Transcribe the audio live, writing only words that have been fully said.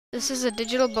This is a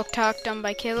digital book talk done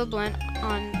by Caleb Lent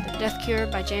on The Death Cure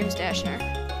by James Dashner.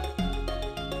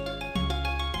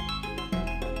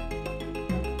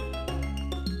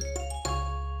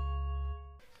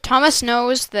 Thomas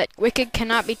knows that Wicked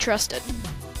cannot be trusted.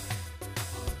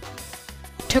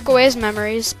 Took away his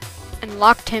memories and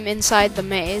locked him inside the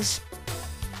maze.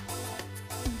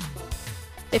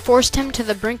 They forced him to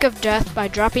the brink of death by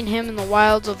dropping him in the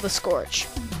wilds of the Scorch.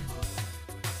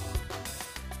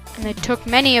 And they took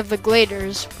many of the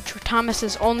Gladers, which were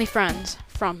Thomas's only friends,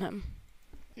 from him.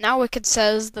 Now Wicked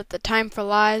says that the time for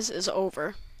lies is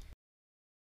over.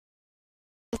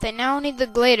 But they now need the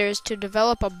Gladers to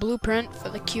develop a blueprint for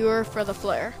the cure for the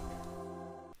flare.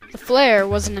 The flare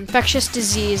was an infectious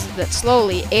disease that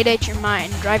slowly ate at your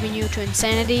mind, driving you to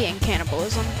insanity and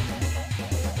cannibalism.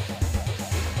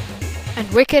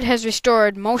 And Wicked has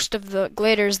restored most of the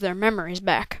Gladers their memories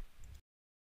back.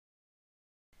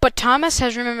 But Thomas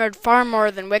has remembered far more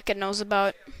than Wicked knows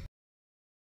about.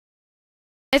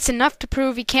 It's enough to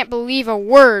prove he can't believe a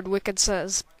word Wicked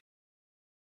says.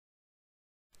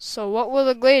 So what will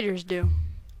the Gladers do?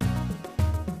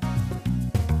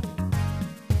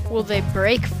 Will they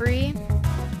break free,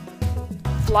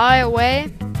 fly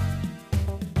away,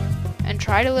 and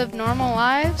try to live normal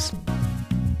lives?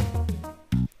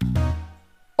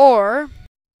 Or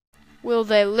will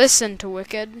they listen to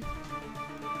Wicked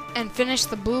and finish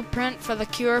the blueprint for the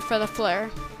cure for the flare?